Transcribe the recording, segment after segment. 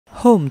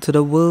Home to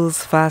the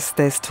world's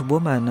fastest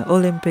woman,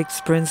 Olympic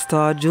sprint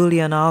star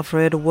Julien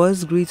Alfred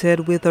was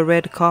greeted with a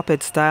red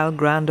carpet-style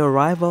grand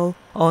arrival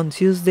on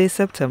Tuesday,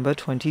 September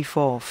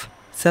 24th.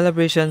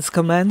 Celebrations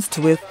commenced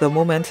with the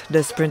moment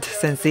the sprint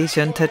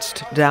sensation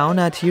touched down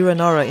at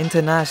Uranora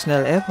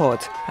International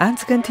Airport and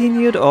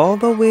continued all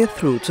the way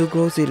through to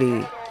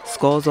Grozili.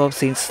 Scores of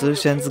St.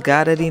 Lucians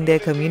gathered in their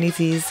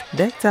communities,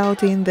 decked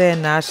out in their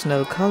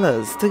national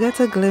colors, to get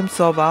a glimpse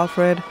of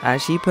Alfred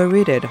as she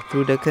paraded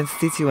through the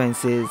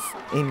constituencies.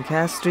 In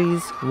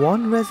Castries,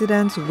 one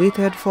resident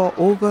waited for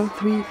over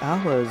 3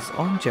 hours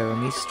on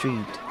Jeremy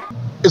Street.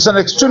 It's an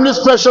extremely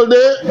special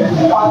day.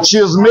 She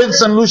has made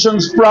St.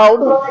 Lucians proud.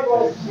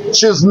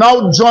 She has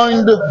now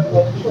joined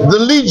the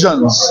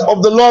legions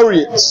of the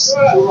laureates,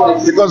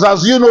 because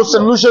as you know,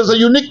 St. Lucia is a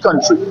unique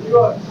country,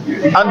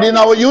 and in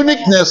our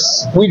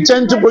uniqueness we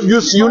tend to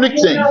produce unique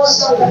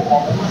things,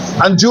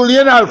 and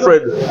Julien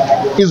Alfred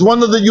is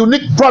one of the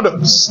unique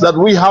products that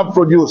we have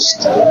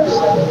produced,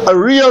 a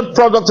real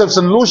product of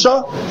St.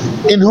 Lucia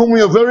in whom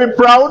we are very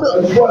proud,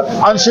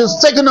 and she has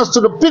taken us to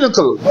the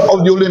pinnacle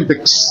of the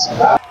Olympics.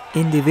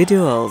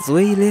 Individuals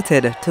were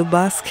elated to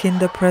bask in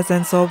the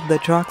presence of the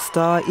track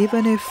star,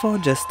 even if for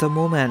just a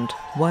moment.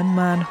 One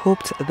man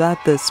hoped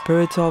that the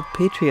spirit of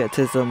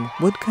patriotism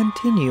would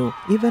continue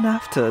even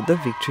after the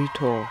victory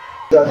tour.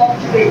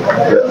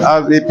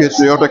 As a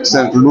patriotic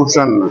St.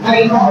 Lucian,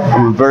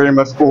 I'm very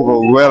much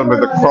overwhelmed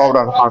with the crowd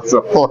and her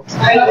support,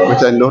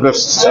 which I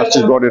noticed as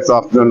she got this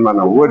afternoon, man.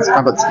 Words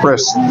can't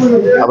express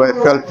how I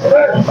felt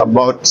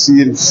about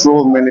seeing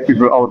so many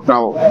people out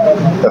now.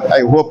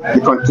 I hope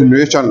the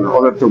continuation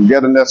of the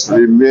togetherness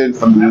remains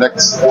for the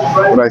next, a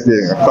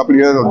couple of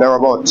years or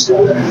thereabouts.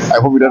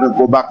 I hope we don't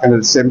go back into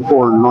the same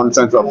old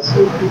nonsense of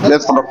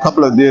let's for a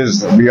couple of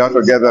days we are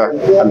together,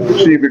 and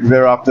 3 weeks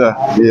thereafter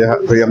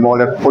we are more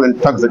or less pulling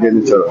tugs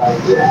against each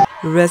other.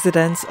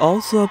 Residents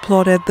also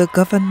applauded the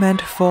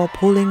government for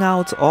pulling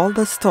out all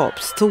the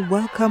stops to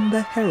welcome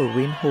the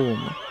heroine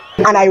home.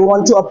 And I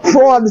want to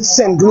applaud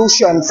St.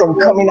 Lucian from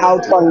coming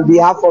out on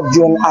behalf of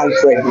Julien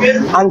Alfred,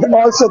 and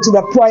also to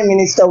the Prime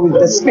Minister with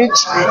the speech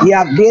he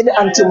have made,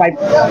 and to my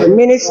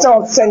Minister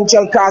of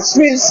Central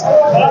Castries,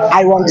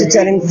 I want to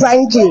tell him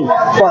thank you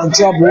for a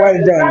job well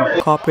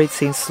done. Corporate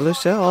St.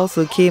 Lucia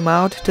also came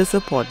out to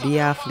support the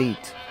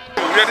athlete.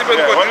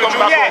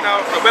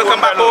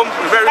 Welcome back home.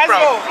 We're very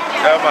proud.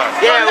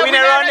 Yeah,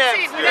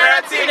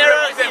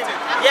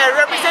 Yeah,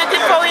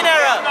 representing for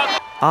Winera.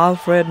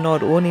 Alfred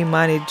not only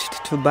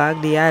managed to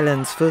bag the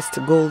island's first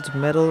gold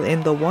medal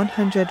in the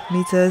 100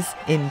 meters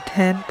in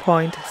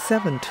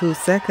 10.72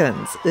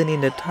 seconds,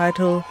 earning the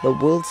title the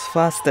world's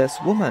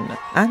fastest woman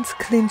and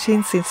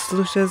clinching St.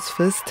 Lucia's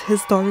first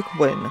historic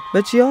win,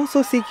 but she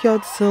also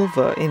secured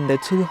silver in the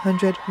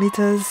 200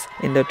 meters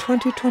in the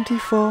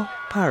 2024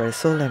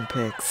 Paris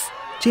Olympics.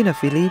 Gina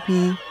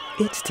Filippi,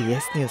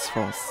 HTS News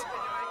Force.